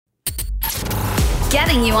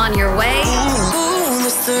Getting you on your way.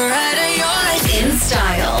 In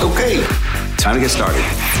style. Okay, time to get started.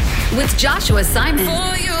 With Joshua Simon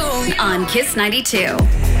on Kiss 92.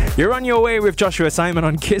 You're on your way with Joshua Simon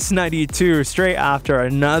on Kiss 92 straight after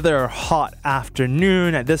another hot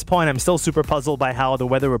afternoon. At this point, I'm still super puzzled by how the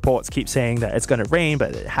weather reports keep saying that it's going to rain,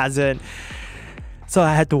 but it hasn't. So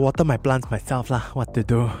I had to water my plants myself lah. What to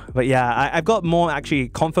do? But yeah, I've got more actually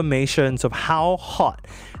confirmations of how hot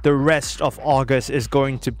the rest of August is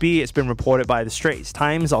going to be. It's been reported by the Straits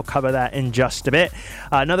Times. I'll cover that in just a bit.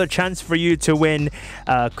 Another chance for you to win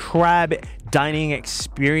a crab dining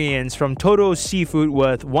experience from Toto Seafood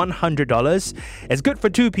worth $100. It's good for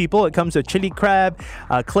two people. It comes with chili crab,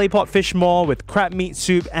 clay pot fish maw with crab meat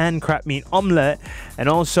soup and crab meat omelette, and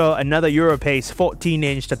also another Europace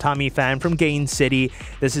 14-inch tatami fan from Gain City.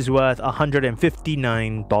 This is worth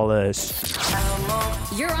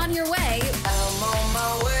 $159. You're on your way.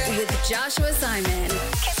 With Joshua Simon.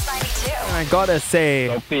 Kiss 92. I gotta say,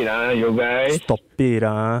 Stop it, you guys. stop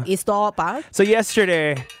it. Stop. So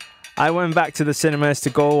yesterday, I went back to the cinemas to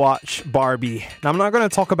go watch Barbie. Now, I'm not going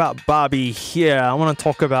to talk about Barbie here. I want to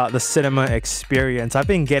talk about the cinema experience. I've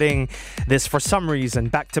been getting this for some reason,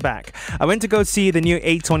 back to back. I went to go see the new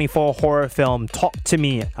A24 horror film, Talk to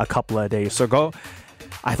Me, a couple of days ago.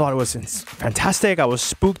 I thought it was fantastic. I was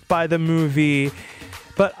spooked by the movie.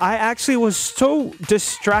 But I actually was so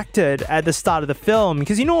distracted at the start of the film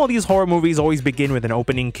because you know all these horror movies always begin with an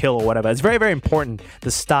opening kill or whatever. It's very, very important,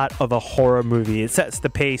 the start of a horror movie. It sets the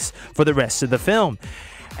pace for the rest of the film.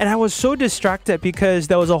 And I was so distracted because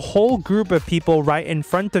there was a whole group of people right in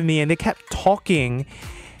front of me and they kept talking,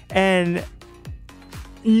 and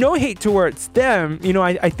no hate towards them. You know,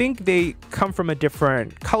 I think they come from a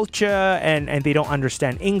different culture and they don't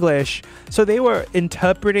understand English. So they were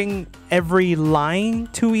interpreting every line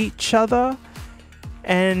to each other.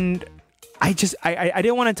 And I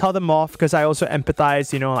didn't want to tell them off because I also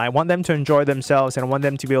empathize, you know, I want them to enjoy themselves and I want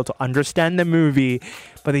them to be able to understand the movie.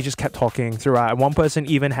 But they just kept talking throughout. And one person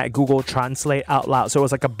even had Google Translate out loud. So it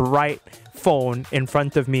was like a bright phone in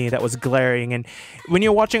front of me that was glaring. And when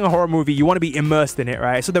you're watching a horror movie, you want to be immersed in it,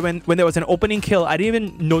 right? So that when there was an opening kill, I didn't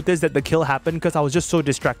even notice that the kill happened because I was just so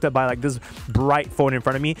distracted by like this bright phone in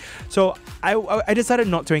front of me. So I decided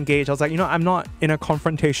not to engage. I was like, you know, I'm not in a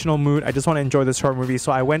confrontational mood. I just want to enjoy this horror movie.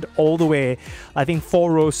 So I went all the way, I think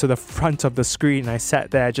 4 rows to the front of the screen. And I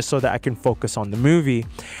sat there just so that I can focus on the movie.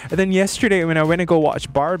 And then yesterday when I went to go watch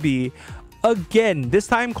Barbie, again, this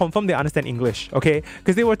time confirm they understand English, okay?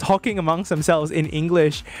 Because they were talking amongst themselves in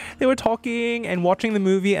English. They were talking and watching the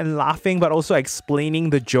movie and laughing, but also explaining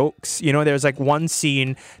the jokes. You know, there's like one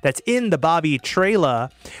scene that's in the Barbie trailer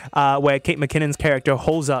where Kate McKinnon's character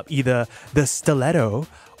holds up either the stiletto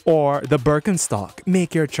or the Birkenstock.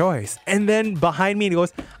 Make your choice. And then behind me, he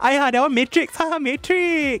goes, that was Matrix,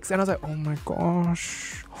 Matrix. And I was like, oh my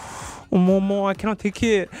gosh. Oh, Momo, I cannot take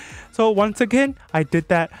it. So once again, I did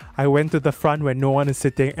that. I went to the front where no one is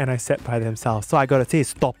sitting and I sat by themselves. So I gotta say,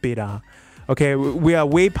 stop it. Okay, we are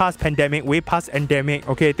way past pandemic, way past endemic.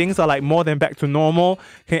 Okay, things are like more than back to normal.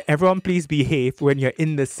 Okay, everyone please behave when you're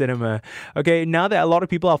in the cinema. Okay, now that a lot of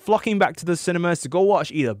people are flocking back to the cinemas to go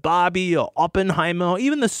watch either Barbie or Oppenheimer or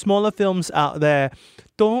even the smaller films out there,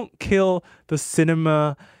 don't kill the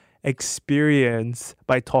cinema experience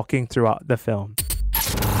by talking throughout the film.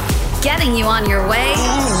 Getting you on your way.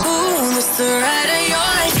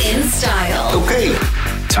 In style. Okay,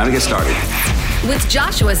 time to get started. With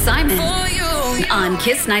Joshua Simon on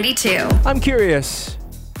Kiss 92. I'm curious,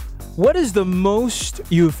 what is the most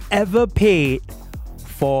you've ever paid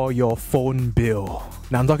for your phone bill?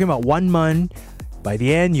 Now I'm talking about 1 month. By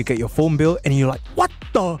the end, you get your phone bill and you're like, what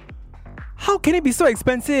the? How can it be so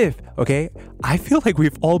expensive? Okay, I feel like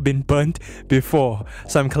we've all been burnt before.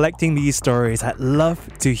 So I'm collecting these stories. I'd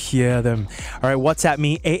love to hear them. All right, WhatsApp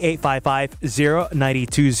me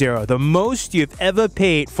 8855-0920. The most you've ever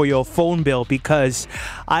paid for your phone bill, because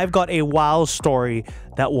I've got a wild story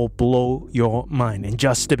that will blow your mind in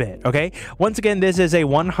just a bit, okay? Once again, this is a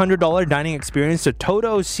 $100 dining experience to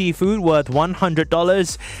Toto Seafood worth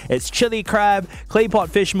 $100. It's chili crab, clay pot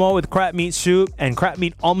fish maw with crab meat soup, and crab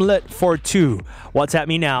meat omelette for 2. WhatsApp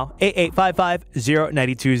me now,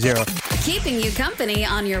 8855-0920. Keeping you company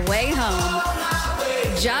on your way home.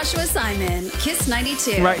 Joshua Simon, Kiss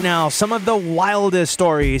 92. Right now, some of the wildest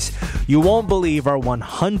stories you won't believe are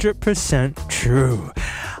 100% true.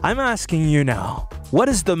 I'm asking you now, what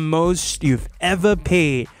is the most you've ever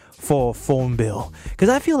paid for a phone bill? Because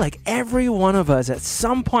I feel like every one of us, at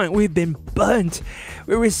some point, we've been burnt.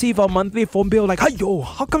 We receive our monthly phone bill like, hey, yo,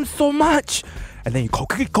 how come so much? And then you call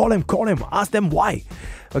them, ask them why.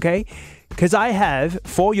 Okay? Because I have,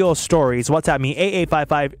 for your stories, WhatsApp me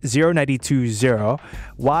 8855-0920,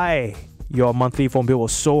 why your monthly phone bill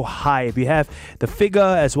was so high. If you have the figure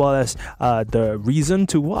as well as the reason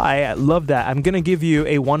to why, I love that. I'm going to give you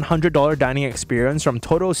a $100 dining experience from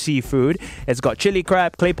Total Seafood. It's got chili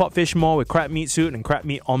crab, clay pot fish maw with crab meat soup and crab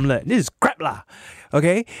meat omelette. This is crab lah.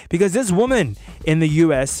 Okay? Because this woman in the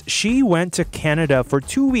US, she went to Canada for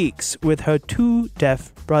 2 weeks with her 2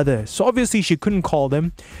 deaf brothers. So obviously she couldn't call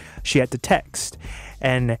them. She had to text.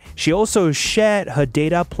 And she also shared her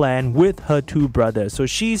data plan with her 2 brothers. So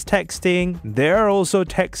she's texting, they're also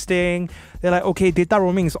texting. They're like, okay, data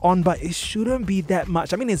roaming is on, but it shouldn't be that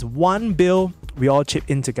much. I mean, it's one bill we all chip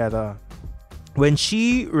in together. When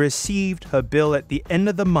she received her bill at the end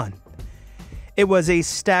of the month, it was a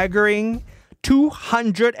staggering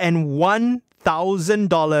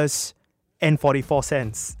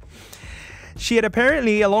 $201,000.44. She had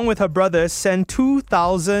apparently, along with her brothers, sent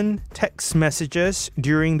 2,000 text messages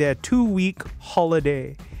during their 2-week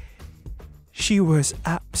holiday. She was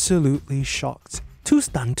absolutely shocked, too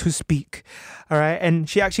stunned to speak. All right, and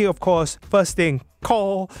she actually, of course, first thing,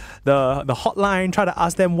 call the hotline, try to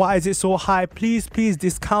ask them, why is it so high? Please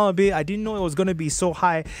discount a bit. I didn't know it was going to be so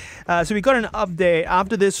high. So we got an update.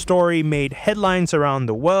 After this story made headlines around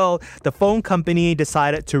the world, the phone company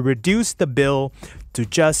decided to reduce the bill to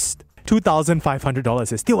just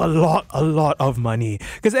 $2,500. Is still a lot of money.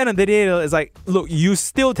 Because at the end of the day, it's like, look, you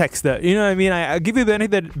still texted. You know what I mean? I give you the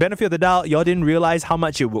benefit of the doubt. Y'all didn't realize how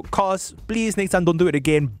much it would cost. Please, next time, don't do it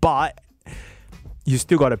again. But you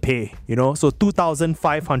still got to pay, you know? So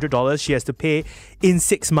 $2,500 she has to pay in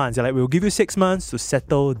 6 months. They're like, we'll give you 6 months to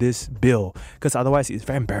settle this bill. Because otherwise, it's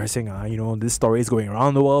very embarrassing. You know, this story is going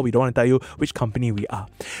around the world. We don't want to tell you which company we are.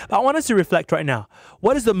 But I want us to reflect right now.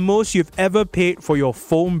 What is the most you've ever paid for your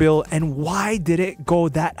phone bill and why did it go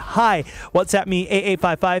that high? WhatsApp me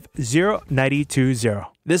 8855-0920.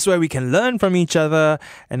 This way we can learn from each other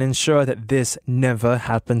and ensure that this never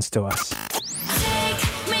happens to us.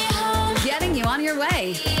 Getting you on your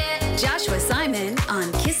way. Joshua Simon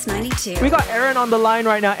on Kiss 92. We got Aaron on the line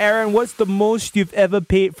right now. Aaron, what's the most you've ever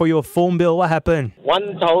paid for your phone bill? What happened?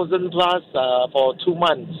 1,000 plus for 2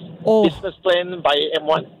 months. Oh. Business plan by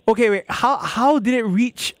M1. Okay, wait. How did it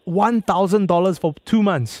reach $1,000 for 2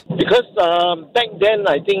 months? Because back then,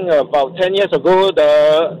 I think about 10 years ago,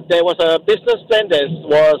 there was a business plan that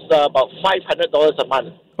was about $500 a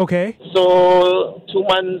month. Okay. So 2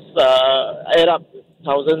 months add up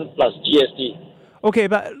 1,000 plus GST. Okay,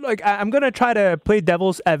 but like I'm going to try to play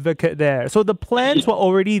devil's advocate there. So the plans were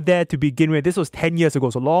already there to begin with. This was 10 years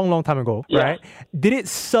ago, so long time ago, right? Did it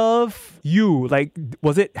serve you? Like,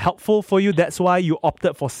 was it helpful for you? That's why you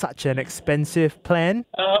opted for such an expensive plan?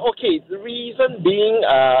 Okay, the reason being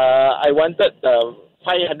I wanted the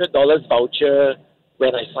 $500 voucher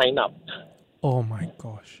when I signed up. Oh my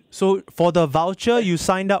gosh. So for the voucher, you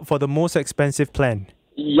signed up for the most expensive plan?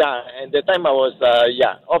 Yeah, and the time I was,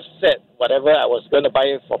 offset whatever I was going to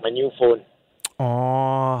buy for my new phone.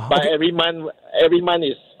 Oh. But every month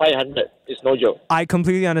is 500. It's no joke. I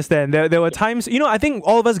completely understand. There were times, you know, I think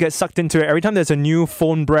all of us get sucked into it. Every time there's a new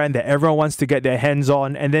phone brand that everyone wants to get their hands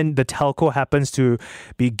on, and then the telco happens to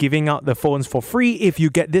be giving out the phones for free if you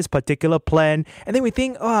get this particular plan. And then we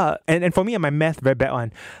think, and for me, my math very bad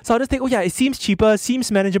one. So I'll just think, it seems cheaper,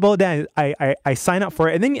 seems manageable. Then I sign up for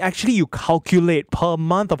it. And then you calculate per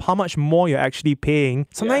month of how much more you're actually paying.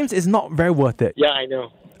 Sometimes it's not very worth it. Yeah, I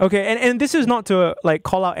know. Okay, and this is not to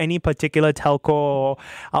call out any particular telco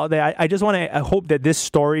out there. I just I hope that this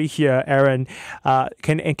story here, Aaron,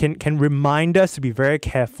 can remind us to be very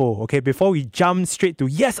careful. Okay, before we jump straight to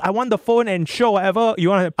yes, I want the phone and sure whatever you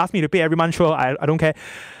want to ask me to pay every month. Sure, I don't care.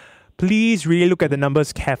 Please really look at the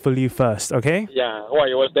numbers carefully first. Okay? Yeah,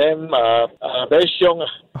 it was damn very strong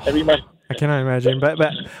every month. I cannot imagine, but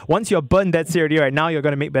once you're burned, that's it already. Right now, you're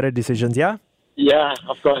gonna make better decisions. Yeah. Yeah,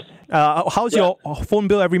 of course. How's your phone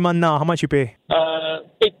bill every month now? How much you pay?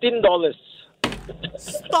 $18.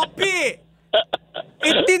 Stop it!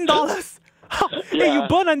 $18. Hey, you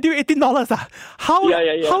burn until $18.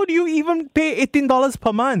 How do you even pay $18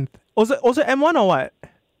 per month? Also M1 or what?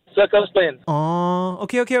 Circles plan. Oh,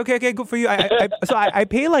 okay. Good for you. I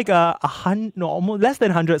pay like almost less than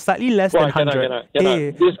 100, slightly less than 100. Cannot.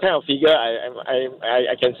 Hey. This kind of figure,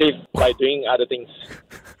 I can save by doing other things.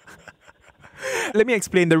 Let me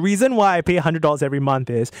explain. The reason why I pay $100 every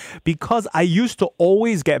month is because I used to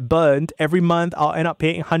always get burned. Every month, I'll end up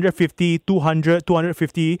paying $150, $200,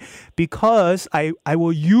 $250 because I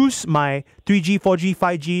will use my 3G, 4G,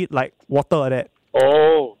 5G like water like that.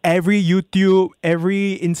 Oh. Every YouTube,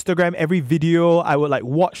 every Instagram, every video, I would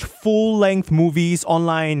watch full-length movies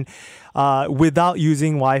online without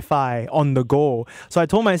using Wi-Fi on the go. So I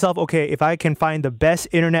told myself, okay, if I can find the best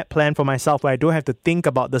internet plan for myself where I don't have to think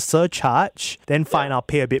about the surcharge, then fine, I'll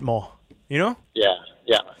pay a bit more. You know? Yeah,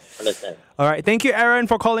 understand. All right. Thank you, Aaron,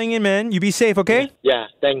 for calling in, man. You be safe, okay? Yeah,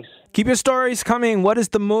 thanks. Keep your stories coming. What is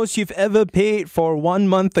the most you've ever paid for 1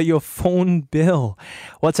 month of your phone bill?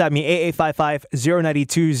 WhatsApp me,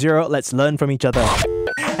 8855-0920. Let's learn from each other.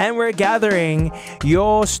 And we're gathering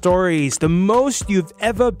your stories. The most you've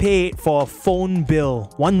ever paid for a phone bill.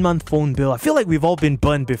 1 month phone bill. I feel like we've all been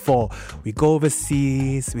burned before. We go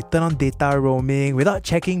overseas, we turn on data roaming without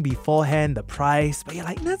checking beforehand the price. But you're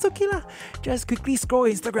like, that's okay lah. Just quickly scroll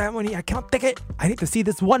Instagram only. I cannot take it. I need to see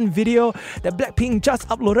this one video that Blackpink just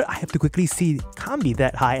uploaded. I have to quickly see. It can't be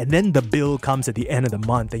that high. And then the bill comes at the end of the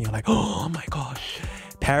month and you're like, oh my gosh.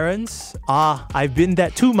 Parents? I've been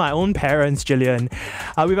that to my own parents, Jillian.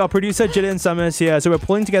 With our producer, Jillian Summers here. So we're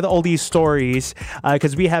pulling together all these stories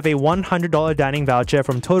because we have a $100 dining voucher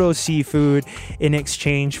from Toto Seafood in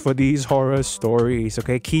exchange for these horror stories.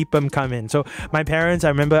 Okay, keep them coming. So my parents, I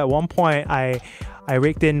remember at one point, I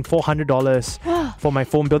raked in $400 for my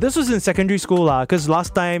phone bill. This was in secondary school because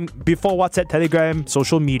last time, before WhatsApp, Telegram,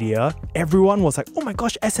 social media, everyone was like, oh my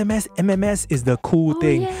gosh, SMS, MMS is the cool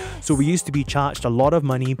thing. Yes. So we used to be charged a lot of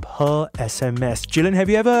money per SMS. Jillian, have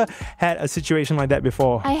you ever had a situation like that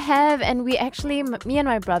before? I have, and we actually, me and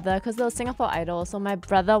my brother, because there was Singapore Idol, so my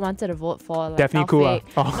brother wanted to vote for like Definitely cool.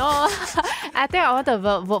 No, I think I wanted to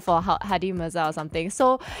vote for Hadi Mirza or something.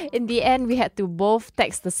 So in the end, we had to both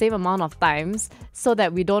text the same amount of times so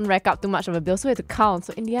that we don't rack up too much of a bill. So we had to count.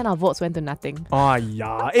 So in the end, our votes went to nothing. Oh,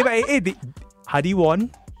 yeah. Hadi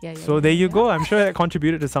won. Yeah, So there you go. I'm sure that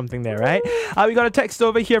contributed to something there, right? We got a text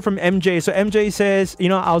over here from MJ. So MJ says,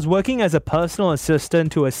 I was working as a personal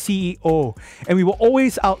assistant to a CEO and we were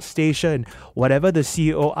always outstation. Whatever the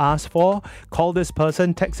CEO asked for, call this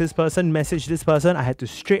person, text this person, message this person, I had to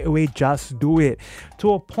straight away just do it.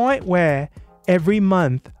 To a point where every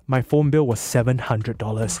month, my phone bill was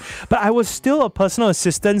 $700. But I was still a personal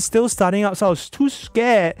assistant, still starting out, so I was too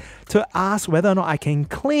scared to ask whether or not I can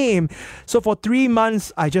claim. So for 3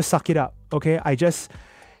 months, I just suck it up, okay? I just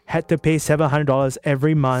had to pay $700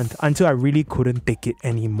 every month until I really couldn't take it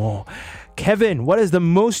anymore. Kevin, what is the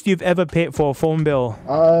most you've ever paid for a phone bill?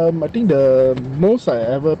 I think the most I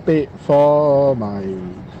ever paid for my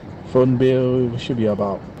phone bill should be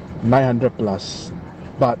about 900 plus.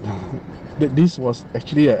 But this was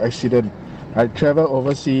actually an accident. I traveled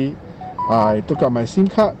overseas, I took out my SIM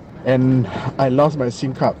card and I lost my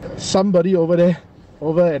SIM card. Somebody over at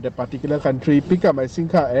the particular country picked up my SIM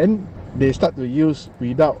card and they start to use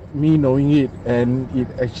without me knowing it, and it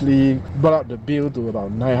actually brought up the bill to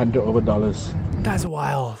about $900. That's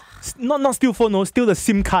wild. Not still phone, no, still the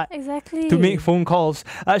SIM card. Exactly. To make phone calls.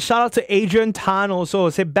 Shout out to Adrian Tan also.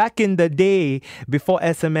 Say back in the day, before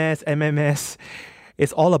SMS, MMS,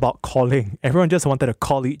 it's all about calling. Everyone just wanted to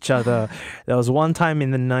call each other. There was one time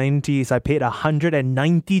in the 90s, I paid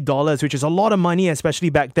 $190, which is a lot of money, especially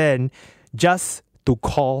back then, just to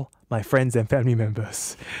call my friends and family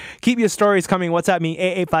members. Keep your stories coming. WhatsApp me,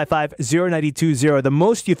 8855-0920. The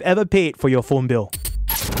most you've ever paid for your phone bill.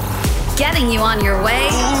 Getting you on your way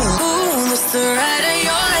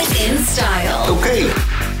in style. Okay,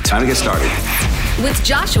 time to get started. With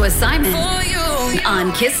Joshua Simon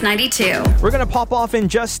on Kiss 92. We're going to pop off in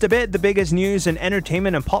just a bit. The biggest news in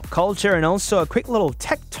entertainment and pop culture, and also a quick little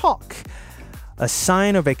tech talk. A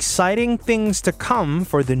sign of exciting things to come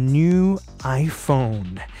for the new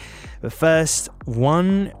iPhone. But first,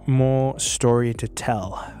 one more story to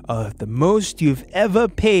tell of the most you've ever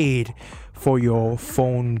paid for your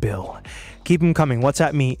phone bill. Keep them coming.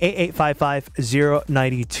 WhatsApp me,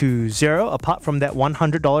 8855-0920. Apart from that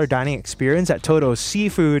 $100 dining experience at Toto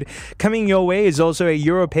Seafood, coming your way is also a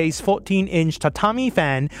Europace 14-inch tatami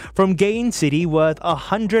fan from Gain City worth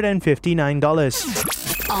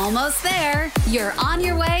 $159. Almost there. You're on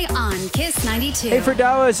your way on Kiss 92. Hey, for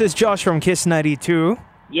Dallas, it's Josh from Kiss 92.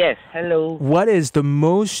 Yes, hello. What is the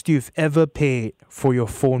most you've ever paid for your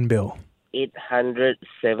phone bill?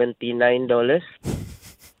 $879.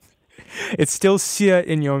 It's still seared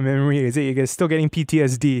in your memory, is it? You're still getting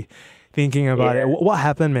PTSD thinking about it. What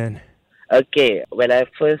happened, man? Okay, when I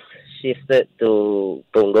first shifted to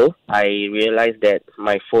Punggol, I realized that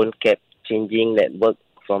my phone kept changing network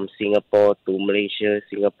from Singapore to Malaysia,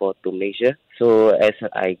 Singapore to Malaysia. So as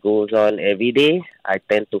I goes on every day, I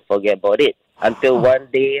tend to forget about it. Until one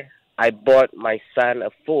day, I bought my son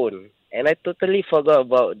a phone. And I totally forgot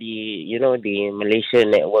about the Malaysia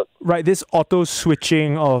network. Right, this auto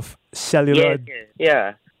switching of cellular.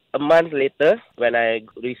 Yeah. a month later, when I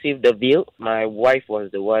received the bill, my wife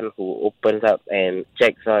was the one who opens up and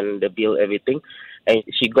checks on the bill, everything. And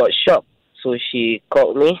she got shocked. So she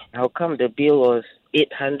called me. How come the bill was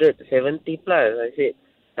 870 plus? I said,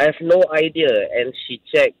 I have no idea. And she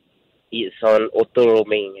checked. It's on auto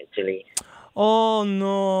roaming, actually. Oh,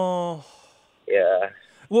 no. Yeah.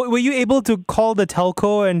 Were you able to call the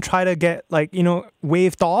telco and try to get,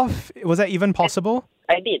 waived off? Was that even possible?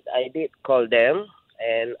 I did call them,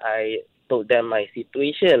 and I told them my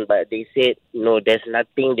situation, but they said, no, there's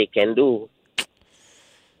nothing they can do.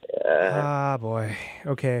 Boy.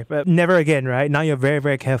 Okay. But never again, right? Now you're very,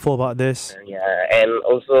 very careful about this. Yeah, and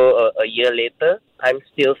also a year later, I'm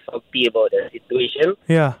still salty about the situation.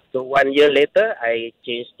 Yeah. So 1 year later, I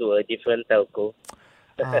changed to a different telco.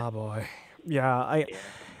 Boy. Yeah,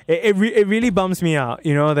 It really bums me out,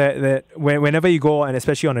 that whenever you go, and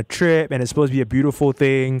especially on a trip, and it's supposed to be a beautiful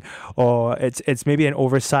thing, or it's maybe an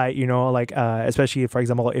oversight, especially, for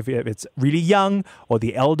example, if it's really young or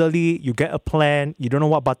the elderly, you get a plan, you don't know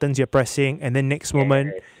what buttons you're pressing, and then next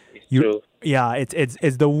moment, true. Yeah,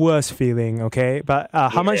 it's the worst feeling, okay? But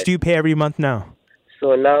how much do you pay every month now?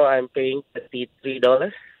 So now I'm paying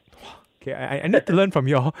 $33. Okay, I need to learn from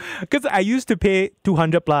y'all, because I used to pay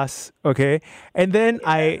 200 plus, okay? And then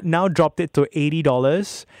I now dropped it to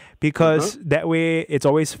 $80 because that way it's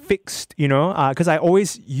always fixed, because I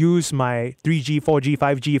always use my 3G, 4G,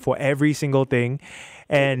 5G for every single thing.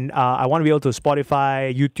 And I want to be able to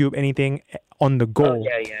Spotify, YouTube, anything on the go. Oh,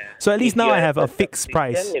 yeah. So at least If now you I have a a fixed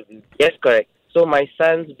price. subscription, Yes, correct. So my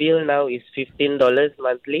son's bill now is $15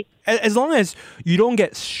 monthly. As long as you don't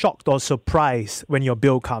get shocked or surprised when your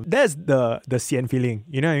bill comes. That's the sian feeling.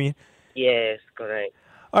 You know what I mean? Yes, correct.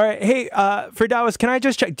 All right. Hey, Firdaus, can I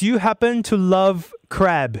just check? Do you happen to love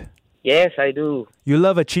crab? Yes, I do. You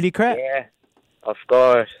love a chili crab? Yeah, of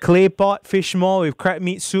course. Clay pot, fish maw with crab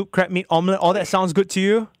meat soup, crab meat omelette. All that sounds good to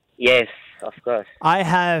you? Yes, of course. I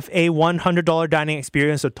have a $100 dining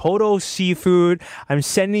experience, so total seafood. I'm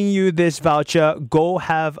sending you this voucher. Go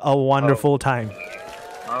have a wonderful time.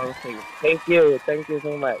 Okay. Thank you. Thank you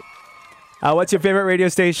so much. What's your favorite radio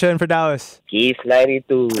station, Firdaus? Kiss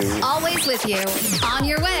 92. Always with you. On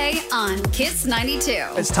your way on Kiss 92.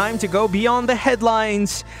 It's time to go beyond the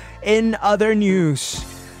headlines in other news.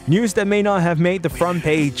 News that may not have made the front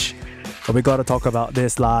page. But we gotta talk about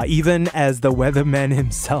this lah. Even as the weatherman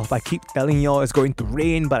himself, I keep telling y'all it's going to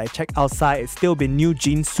rain, but I check outside, it's still been new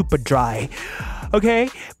jeans, super dry. Okay,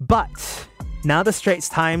 but now the Straits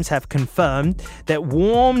Times have confirmed that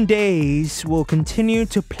warm days will continue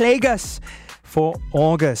to plague us for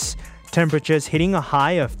August. Temperatures hitting a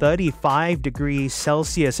high of 35 degrees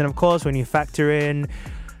Celsius. And of course, when you factor in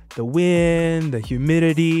the wind, the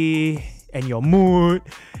humidity, and your mood,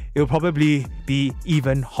 it'll probably be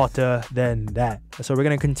even hotter than that. So we're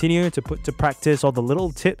going to continue to put to practice all the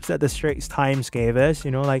little tips that the Straits Times gave us.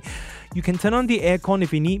 Like you can turn on the aircon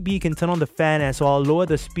if you need be. You can turn on the fan as well. Lower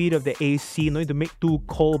the speed of the AC. No need to make too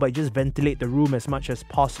cold, but just ventilate the room as much as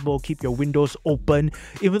possible. Keep your windows open.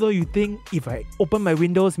 Even though you think if I open my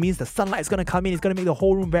windows means the sunlight is going to come in, it's going to make the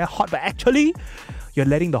whole room very hot. But actually, you're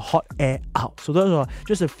letting the hot air out. So those are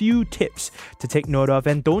just a few tips to take note of.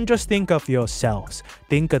 And don't just think of yourselves.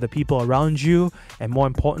 Think of the people around you. And more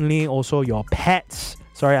importantly, also your pets.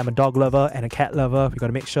 Sorry, I'm a dog lover and a cat lover. We got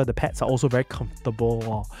to make sure the pets are also very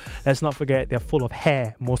comfortable. Let's not forget they're full of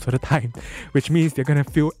hair most of the time, which means they're going to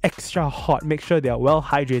feel extra hot. Make sure they are well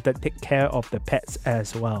hydrated. Take care of the pets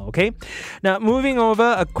as well, okay? Now, moving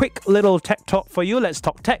over, a quick little tech talk for you. Let's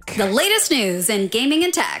talk tech. The latest news in gaming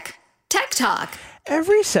and tech. Tech Talk.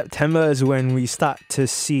 Every September is when we start to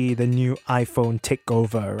see the new iPhone take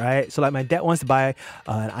over, right? So like my dad wants to buy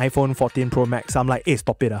an iPhone 14 Pro Max. I'm like, hey,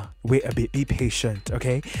 stop it. Wait a bit, be patient,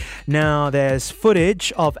 okay? Now there's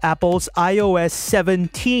footage of Apple's iOS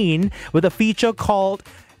 17 with a feature called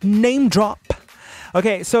Name Drop.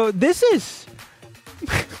 Okay, so this is...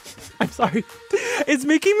 I'm sorry. It's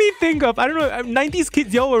making me think of, 90s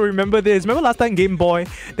kids, y'all will remember this. Remember last time Game Boy?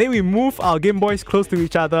 Then we move our Game Boys close to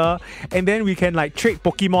each other and then we can like trade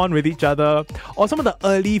Pokemon with each other. Or some of the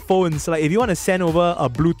early phones, like if you want to send over a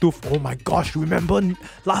Bluetooth, oh my gosh, remember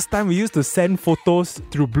last time we used to send photos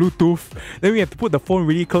through Bluetooth? Then we have to put the phone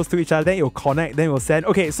really close to each other, then it will connect, then it will send.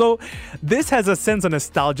 Okay, so this has a sense of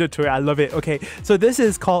nostalgia to it. I love it. Okay, so this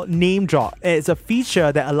is called Name Drop. It's a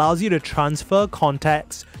feature that allows you to transfer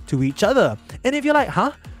contacts to each other. And if you're like,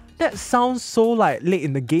 huh? That sounds so like late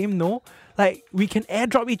in the game, no? Like we can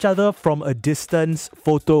airdrop each other from a distance,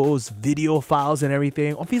 photos, video files and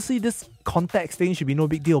everything. Obviously this context thing should be no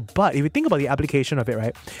big deal. But if you think about the application of it,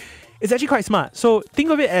 right? It's actually quite smart. So think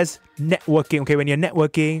of it as networking. Okay, when you're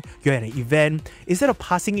networking, you're at an event, instead of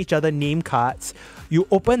passing each other name cards, you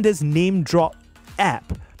open this name drop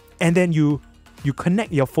app and then you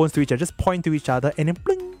connect your phones to each other, just point to each other and then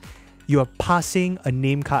bling, you're passing a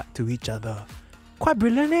name card to each other. Quite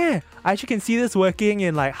brilliant, eh? I actually can see this working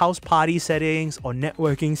in like house party settings or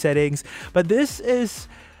networking settings, but this is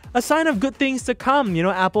a sign of good things to come. You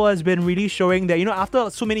know, Apple has been really showing that, you know, after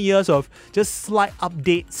so many years of just slight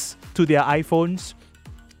updates to their iPhones,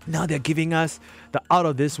 now they're giving us the out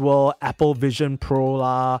of this world Apple Vision Pro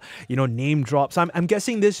lah, you know, name drops. I'm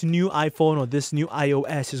guessing this new iPhone or this new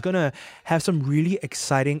iOS is gonna have some really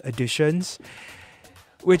exciting additions,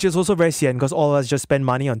 which is also very sian because all of us just spend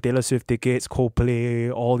money on Taylor Swift tickets,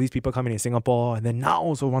 Coldplay, all these people coming in Singapore, and then now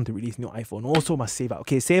also want to release new iPhone. Also must save up.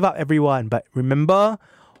 Okay, save up everyone, but remember,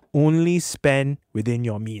 only spend within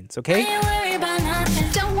your means, okay?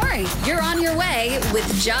 Don't worry, you're on your way with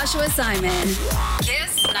Joshua Simon.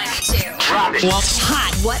 Kiss 92. What's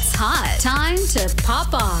hot? What's hot? Time to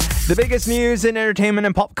pop off. The biggest news in entertainment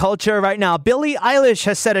and pop culture right now. Billie Eilish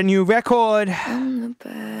has set a new record. I'm the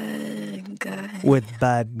bad guy. With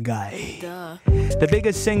Bad Guy. The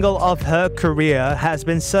biggest single of her career has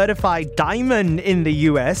been certified diamond in the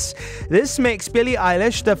US. This makes Billie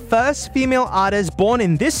Eilish the first female artist born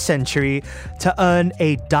in this century to earn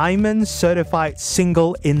a diamond certified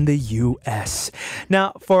single in the US.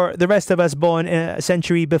 Now, for the rest of us born in a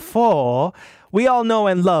century before, we all know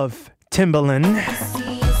and love Timbaland.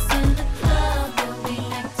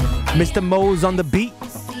 Mr. Mo's on the beat.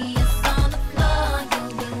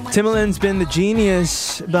 Timbaland's been the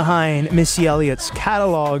genius behind Missy Elliott's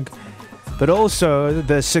catalog, but also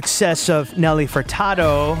the success of Nelly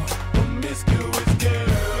Furtado.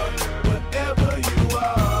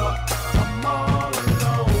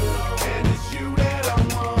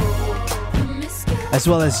 As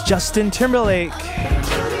well as Justin Timberlake.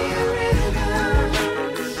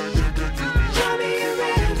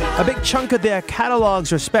 A big chunk of their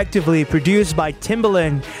catalogs respectively produced by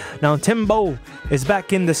Timbaland. Now Timbo is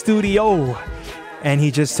back in the studio and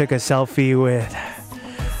he just took a selfie with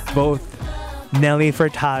both Nelly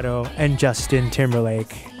Furtado and Justin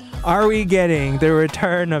Timberlake. Are we getting the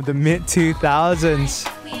return of the mid-2000s?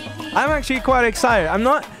 I'm actually quite excited. I'm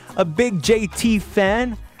not a big JT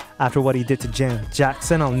fan after what he did to Janet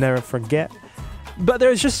Jackson. I'll never forget. But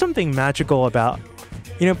there's just something magical about,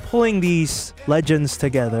 you know, pulling these legends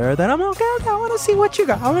together that I'm okay, I want to see what you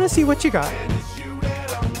got. I want to see what you got.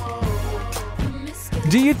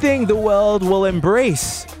 Do you think the world will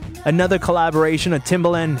embrace another collaboration of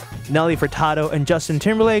Timbaland, Nelly Furtado, and Justin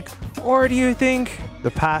Timberlake? Or do you think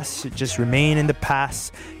the past should just remain in the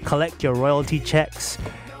past, collect your royalty checks,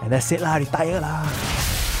 and that's it lah, retire lah?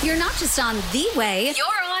 You're not just on the way, you're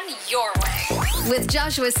on your way. With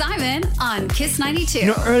Joshua Simon on Kiss 92. You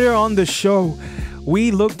know, earlier on the show,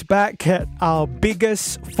 we looked back at our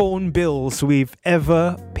biggest phone bills we've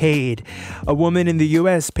ever paid. A woman in the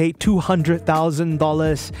US paid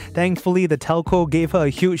 $200,000. Thankfully, the telco gave her a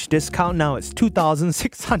huge discount. Now it's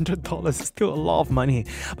 $2,600. It's still a lot of money.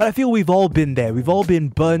 But I feel we've all been there. We've all been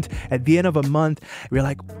burnt at the end of a month. We're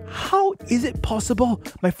like, how is it possible?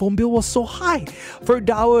 My phone bill was so high.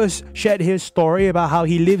 Firdaus shared his story about how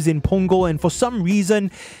he lives in Punggol and for some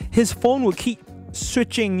reason, his phone would keep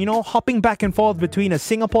switching, you know, hopping back and forth between a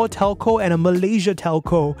Singapore telco and a Malaysia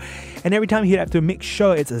telco. And every time he'd have to make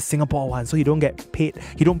sure it's a Singapore one so he don't get paid,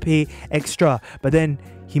 he don't pay extra. But then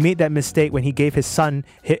he made that mistake when he gave his son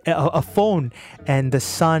a phone and the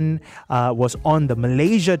son was on the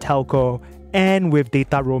Malaysia telco and with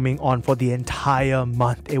data roaming on for the entire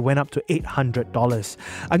month. It went up to $800.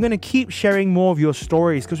 I'm going to keep sharing more of your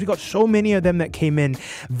stories because we got so many of them that came in.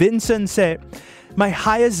 Vincent said, my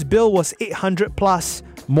highest bill was 800 plus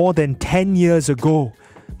more than 10 years ago.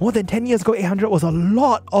 More than 10 years ago, 800 was a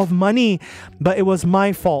lot of money, but it was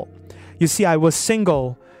my fault. You see, I was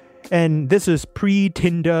single, and this is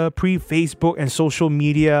pre-Tinder, pre-Facebook and social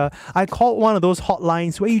media. I called one of those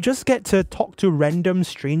hotlines where you just get to talk to random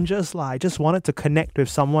strangers. I just wanted to connect with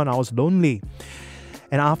someone. I was lonely.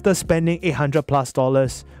 And after spending $800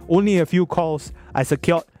 plus, only a few calls, I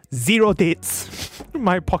secured 0 dates.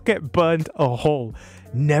 My pocket burned a hole.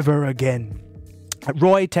 Never again.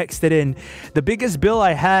 Roy texted in, the biggest bill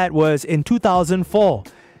I had was in 2004.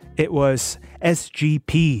 It was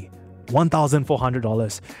SGP,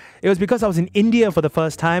 $1,400. It was because I was in India for the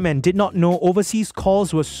first time and did not know overseas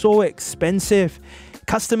calls were so expensive.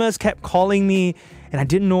 Customers kept calling me, and I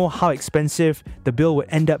didn't know how expensive the bill would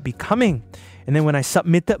end up becoming. And then when I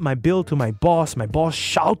submitted my bill to my boss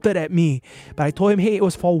shouted at me. But I told him, hey, it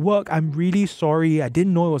was for work. I'm really sorry. I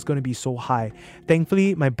didn't know it was going to be so high.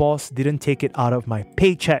 Thankfully, my boss didn't take it out of my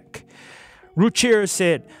paycheck. Ruchir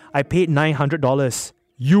said, I paid $900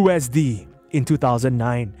 USD in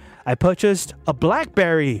 2009. I purchased a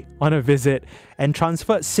BlackBerry on a visit and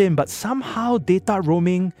transferred SIM, but somehow data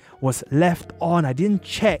roaming was left on. I didn't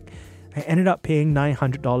check. I ended up paying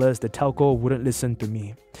 $900. The telco wouldn't listen to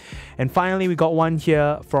me. And finally, we got one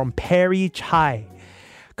here from Perry Chai.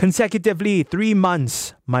 Consecutively, 3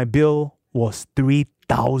 months, my bill was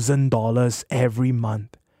 $3,000 every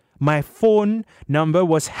month. My phone number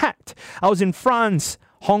was hacked. I was in France,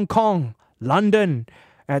 Hong Kong, London.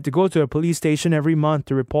 I had to go to a police station every month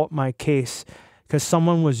to report my case because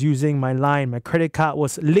someone was using my line. My credit card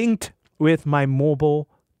was linked with my mobile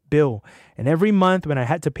bill. And every month when I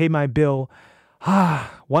had to pay my bill,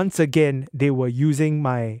 once again, they were using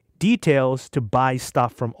my details to buy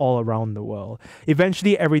stuff from all around the world.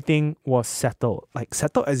 Eventually, everything was settled. Like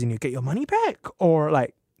settled as in you get your money back, or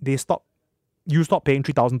like you stop paying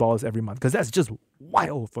 $3,000 every month, because that's just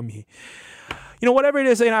wild for me. You know, whatever it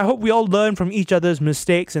is, and I hope we all learn from each other's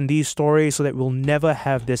mistakes and these stories so that we'll never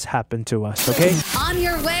have this happen to us, okay? On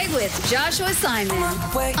Your Way with Joshua Simon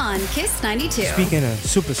on Kiss 92. Speaking of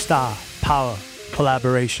superstar power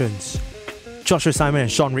collaborations, Joshua Simon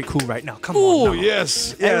and Sean Rick Hu right now. Come on now.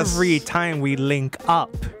 Yes. Every time we link up,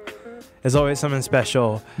 there's always something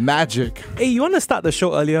special. Magic. Hey, you want to start the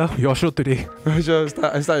show earlier? Your show today. I start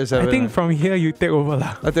at 7. I think from here you take over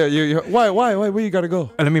lah. I tell you, why? Where you gotta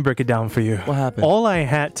go? Let me break it down for you. What happened? All I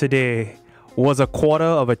had today was a quarter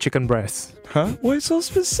of a chicken breast. Huh? Why so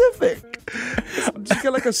specific? Did you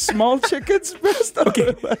get like a small chicken's breast?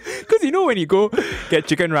 Okay. Because you know when you go get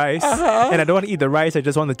chicken rice, and I don't want to eat the rice, I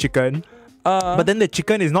just want the chicken. But then the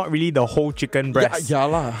chicken is not really the whole chicken breast. Yeah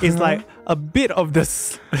lah. It's like a bit of the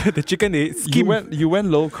chicken. They skim. You went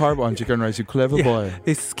low carb on chicken rice. You clever boy.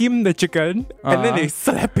 They skim the chicken and then they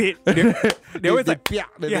slap it. They always like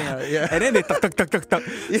and then they tuck.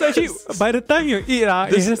 So actually, by the time you eat,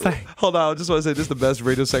 it's just like, hold on. I just want to say this is the best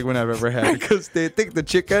radio segment I've ever had, because they take the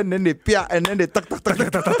chicken, then they and then they tuck.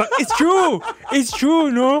 It's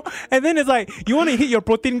true, no? And then it's like you want to hit your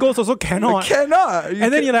protein goals, also cannot.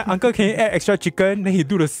 And then you're like, uncle, can you add extra chicken? Then he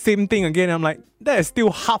do the same thing again. I'm like, that is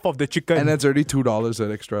still half of the chicken. And that's already $2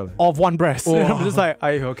 an extra. Of one breast. Oh. I'm just like,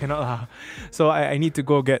 I cannot lah. So I need to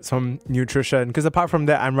go get some nutrition, because apart from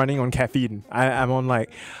that, I'm running on caffeine. I'm on like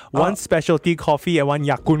one specialty coffee and one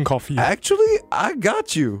Yakun coffee. Actually, I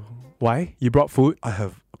got you. Why? You brought food? I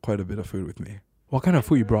have quite a bit of food with me. What kind of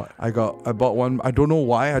food you brought? I bought one. I don't know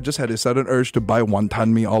why. I just had a sudden urge to buy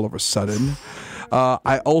wonton mee all of a sudden.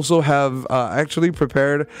 I also have actually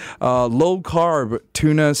prepared low carb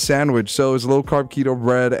tuna sandwich. So it's low carb keto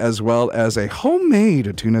bread as well as a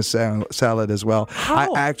homemade tuna salad as well.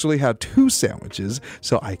 How? I actually have 2 sandwiches,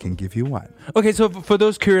 so I can give you one. Okay, so for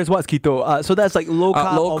those curious, what's keto? So that's like low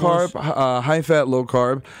carb, low carb, high fat, low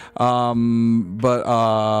carb, but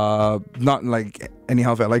not like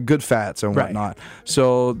anyhow fat, like good fats and whatnot.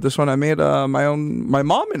 So this one I made my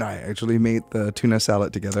mom and I actually made the tuna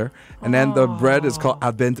salad together, and then the bread is called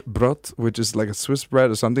Abendbrot, which is like a Swiss bread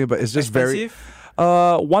or something, but it's just expensive?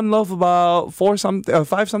 One loaf about 5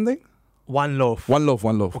 something. One loaf. One loaf.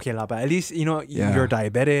 Okay lah, but at least you're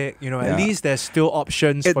diabetic. At least there's still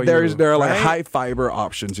options for there you. There are like right? high fiber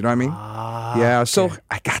options. You know what I mean? Yeah. Okay. So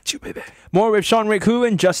I got you, baby. More with Sean Rick Hu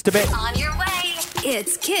in just a bit. On Your Way.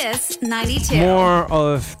 It's Kiss 92. More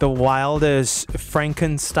of the wildest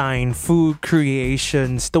Frankenstein food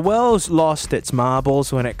creations. The world's lost its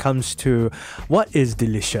marbles when it comes to what is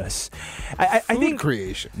delicious. I think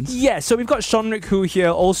creations. Yeah, so we've got Sean Rick Hu here,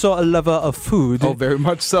 also a lover of food. Oh, very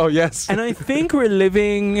much so, yes. And I think we're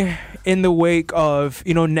living in the wake of,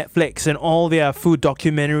 Netflix and all their food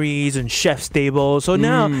documentaries and chef's tables. So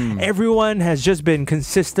now everyone has just been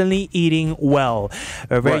consistently eating well.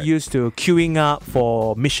 We're very used to queuing up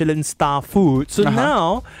for Michelin star food. So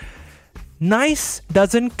now, nice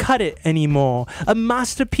doesn't cut it anymore. A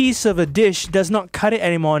masterpiece of a dish does not cut it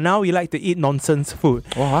anymore. Now we like to eat nonsense food.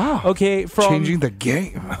 Wow. Okay, from changing the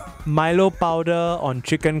game. Milo powder on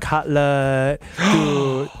chicken cutlet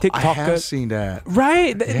to TikTokers. I have seen that.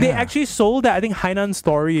 Right? They actually sold that, I think, Hainan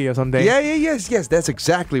Story or something. Yes. That's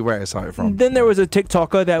exactly where I saw it from. Then there was a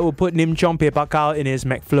TikToker that would put Nim Chong Pepakao in his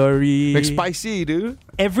McFlurry. McSpicy, dude.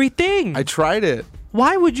 Everything. I tried it.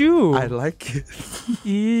 Why would you? I like it.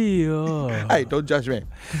 Ew. Hey, don't judge me.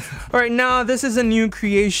 All right, now this is a new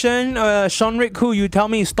creation. Sean Rick Hu, you tell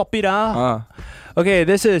me, stop it. Okay,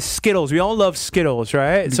 this is Skittles. We all love Skittles,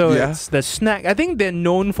 right? So Yeah. it's the snack. I think they're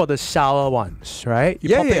known for the sour ones, right?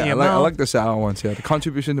 You pop it in I your like, I mouth. like the sour ones. Yeah, the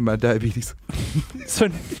contribution to my diabetes. So,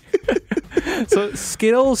 so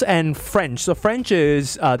Skittles and French. So French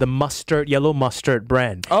is the mustard, yellow mustard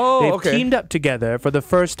brand. Oh, They've okay. teamed up together for the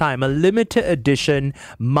first time, a limited edition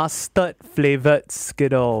mustard flavored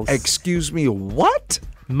Skittles. Excuse me, what?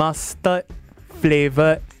 Mustard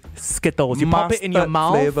flavored Skittles. You pop it in your Mustard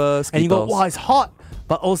mouth flavor and you go, Skittles. wow, it's hot.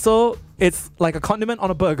 But also, it's like a condiment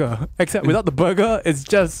on a burger. Except without the burger, it's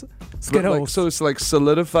just Skittles. Like, so it's like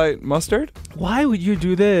solidified mustard? Why would you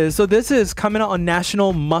do this? So this is coming out on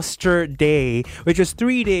National Mustard Day, which is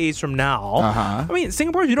 3 days from now. Uh-huh. I mean,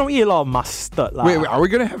 Singaporeans, you don't eat a lot of mustard. Wait, are we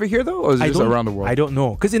going to have it here though? Or is it just around the world? I don't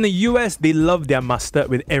know. Because in the US, they love their mustard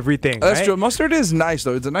with everything. That's right? true. Mustard is nice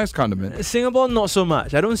though. It's a nice condiment. Singapore, not so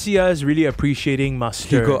much. I don't see us really appreciating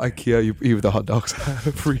mustard. You go IKEA, you eat with the hot dogs.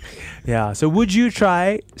 Free. Yeah. So would you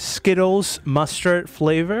try Skittles mustard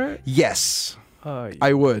flavor? Yes, Yeah.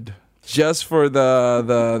 I would. Just for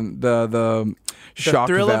the shock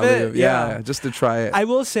thrill of value. it? Yeah, Yeah. just to try it. I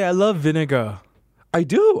will say I love vinegar. I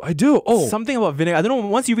do. Oh, Something about vinegar. I don't know.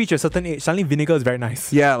 Once you reach a certain age, suddenly vinegar is very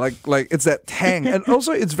nice. yeah, like it's that tang, and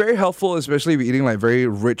also it's very helpful, especially if you're eating like very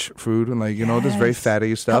rich food and like this very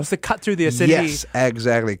fatty stuff. Helps to cut through the acidity. Yes,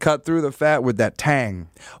 exactly. Cut through the fat with that tang.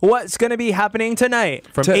 What's gonna be happening tonight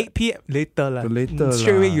from 8 p.m. Later lah. Later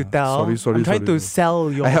Straight away lah. you tell. Sorry, I'm trying sorry. to sell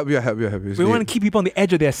your. I help you. We want to keep people on the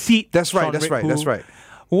edge of their seat. That's right. Sean That's Rick right. Hu. That's right.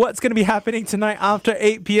 What's gonna be happening tonight after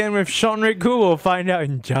 8 p.m. with Sean Rick Hu? We'll find out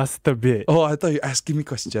in just a bit. Oh, I thought you were asking me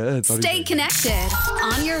questions. Stay connected.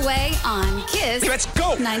 On your way on Kiss. Let's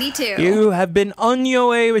go. 92. You have been on your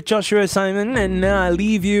way with Joshua Simon, and now I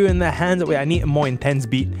leave you in the hands of. Wait, I need a more intense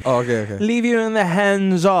beat. Oh, okay. Leave you in the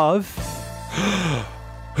hands of.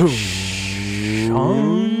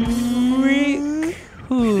 Sean Rick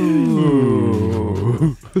Hu.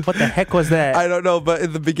 What the heck was that? I don't know, but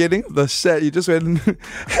in the beginning of the set, you just went and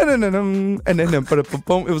then it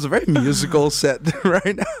was a very musical set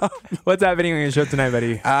right now. What's happening on your show tonight,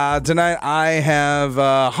 buddy? Tonight I have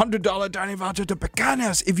a $100 dining voucher to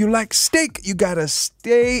Picanhas. If you like steak, you gotta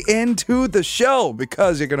stay into the show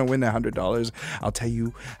because you're gonna win $100. I'll tell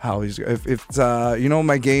you how. If it's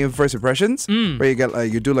my game First Impressions, where you get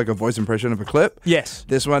you do like a voice impression of a clip. Yes.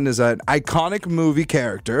 This one is an iconic movie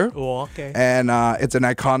character. Oh, okay. And it's an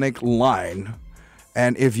iconic line.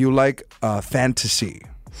 And if you like fantasy,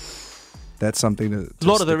 that's something to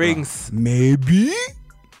Lord of the stick around. Rings. Maybe?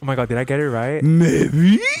 Oh my god, did I get it right?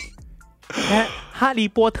 Maybe? Harry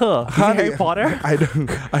Potter. Is it Harry Potter? I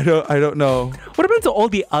don't know. What happened to all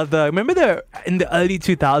the other? Remember in the early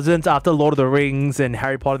 2000s after Lord of the Rings and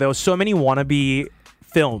Harry Potter, there was so many wannabe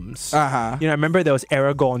films. Uh-huh. I remember there was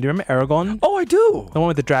Aragorn. Do you remember Aragorn? Oh, I do. The one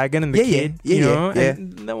with the dragon and the kid. Yeah.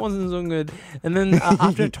 And that wasn't so good. And then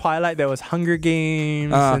after Twilight, there was Hunger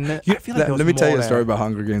Games. And then, I feel like there was let me tell you more a story there. about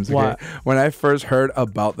Hunger Games. Okay? What? When I first heard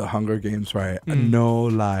about the Hunger Games, right? No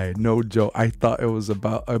lie, no joke. I thought it was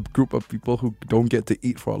about a group of people who don't get to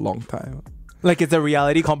eat for a long time. Like it's a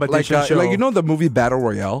reality competition show. Like the movie Battle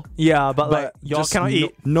Royale. Yeah, but like y'all just cannot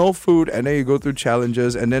eat. No food, and then you go through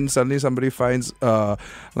challenges, and then suddenly somebody finds the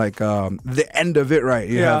end of it, right?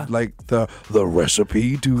 You have like the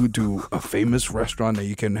recipe to a famous restaurant that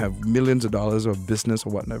you can have millions of dollars of business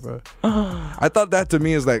or whatever. I thought that to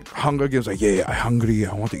me is like Hunger Games, like I'm hungry,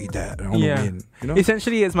 I want to eat that, I want to win.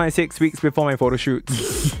 Essentially, it's my 6 weeks before my photo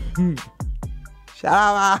shoots.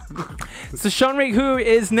 So Sean Rick Hu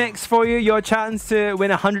is next for you. Your chance to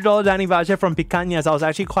win a $100 dining voucher from Picanhas. I was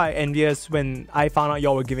actually quite envious when I found out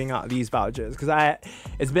y'all were giving out these vouchers because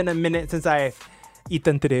it's been a minute since I've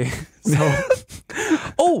eaten today. So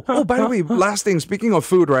oh, by the way, last thing. Speaking of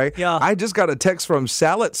food, right? Yeah. I just got a text from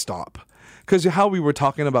Salad Stop. Because how we were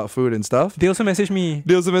talking about food and stuff. They also messaged me.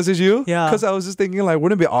 They also messaged you? Yeah. Because I was just thinking, like,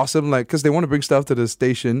 wouldn't it be awesome, like, because they want to bring stuff to the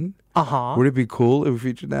station. Uh-huh. Would it be cool if we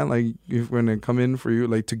featured that? Like, if when they come in for you,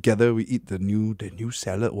 like, together we eat the new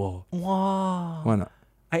salad wall. Wow. Why not?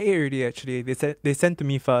 I ate already, actually. They sent to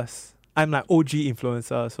me first. I'm like OG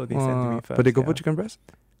influencer, so they sent to me first. But they go put chicken breast?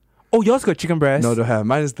 Oh, yours got chicken breast? No, don't have.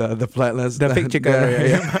 Mine is the flatless. The fake chicken.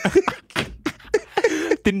 Yeah.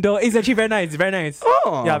 Tinder. It's actually very nice. Very nice.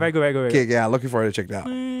 Oh. Yeah, very good, very good. Okay, yeah, looking forward to check that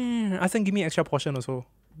out. Ask them give me extra portion also.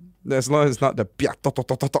 As long as it's not the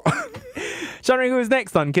Sean Rick Hu is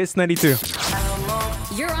next on Kiss 92.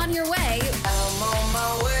 You're on your way.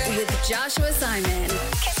 With Joshua Simon.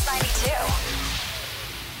 Kiss 92.